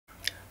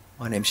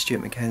My name's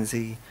Stuart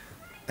Mckenzie,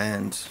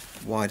 and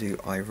why do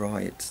I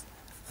write?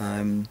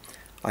 I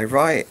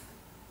write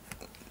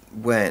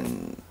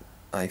when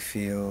I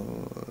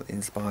feel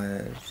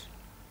inspired.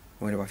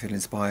 When do I feel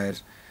inspired?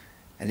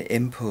 An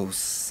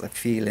impulse, a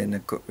feeling, a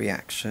gut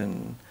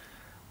reaction.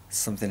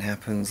 Something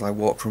happens. I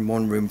walk from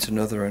one room to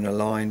another and a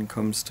line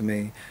comes to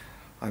me.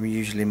 I'm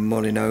usually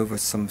mulling over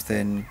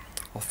something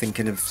or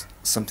thinking of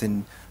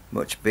something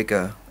much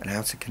bigger and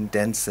how to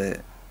condense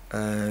it.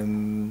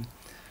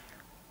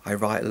 I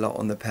write a lot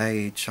on the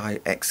page. I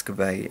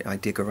excavate. I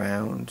dig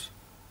around.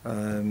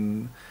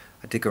 I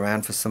dig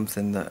around for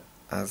something that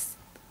has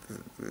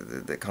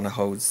that kind of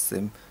holds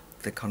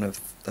the kind of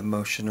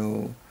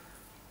emotional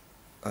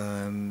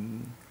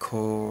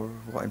core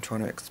of what I'm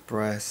trying to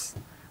express.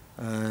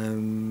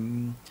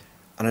 And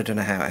I don't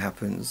know how it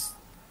happens.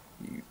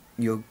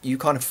 You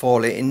kind of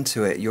fall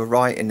into it. You're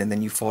writing, and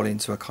then you fall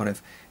into a kind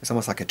of, it's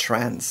almost like a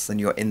trance, and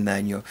you're in there,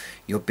 and you're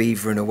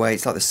beavering away.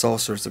 It's like the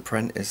Sorcerer's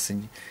Apprentice,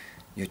 and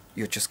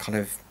you're just kind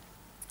of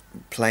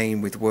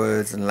playing with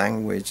words and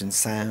language and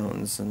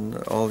sounds and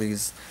all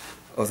these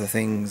other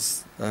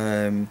things,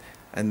 and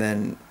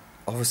then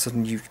all of a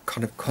sudden you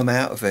kind of come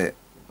out of it,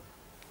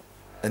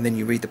 and then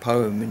you read the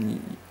poem,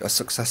 and a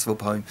successful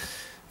poem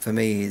for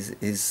me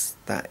is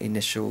that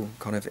initial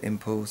kind of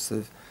impulse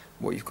of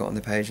what you've got on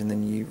the page, and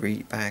then you read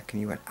it back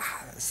and you went,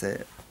 that's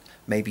it.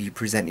 Maybe you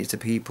present it to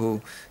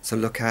people to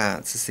look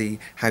at, to see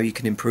how you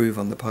can improve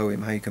on the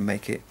poem, how you can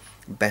make it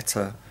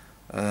better.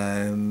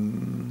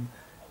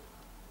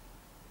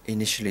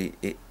 Initially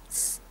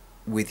it's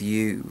with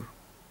you,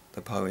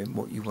 the poem,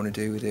 what you want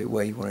to do with it,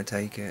 where you want to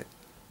take it.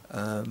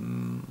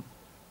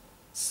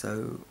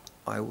 So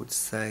I would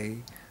say,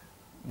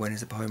 when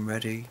is a poem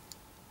ready?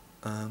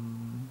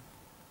 Don't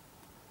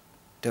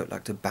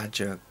like to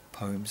badger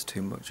poems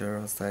too much, or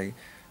else they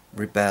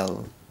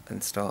rebel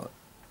and start.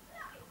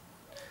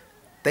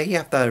 They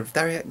have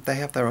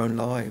their own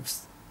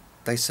lives.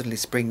 They suddenly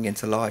spring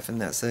into life,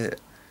 and that's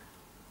it.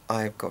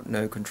 I've got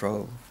no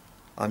control.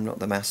 I'm not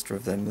the master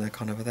of them. They're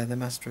the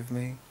master of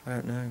me. I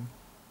don't know.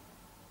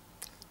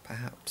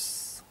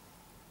 Perhaps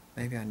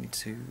maybe I need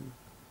to.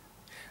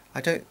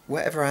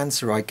 Whatever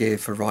answer I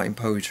give for writing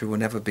poetry will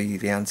never be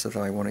the answer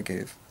that I want to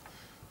give.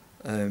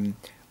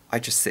 I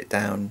just sit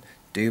down,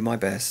 do my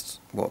best,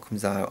 what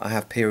comes out. I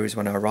have periods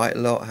when I write a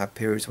lot. I have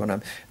periods when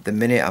at the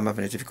minute I'm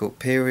having a difficult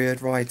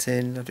period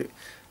writing. I do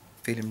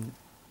feeling,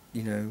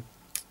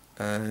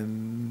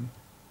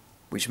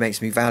 which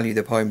makes me value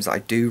the poems that I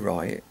do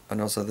write,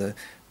 and also the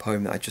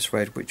poem that I just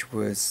read, which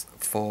was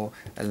for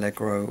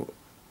Allegro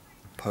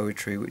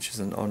Poetry, which is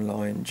an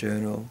online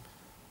journal.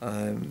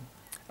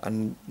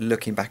 And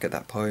looking back at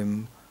that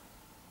poem,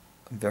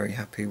 I'm very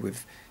happy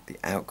with the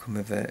outcome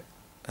of it,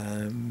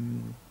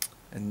 and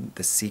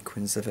the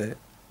sequence of it,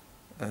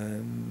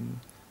 and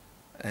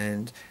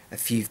a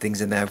few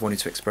things in there I've wanted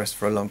to express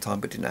for a long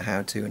time but didn't know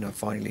how to, and I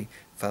finally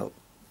felt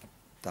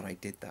that I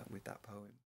did that with that poem.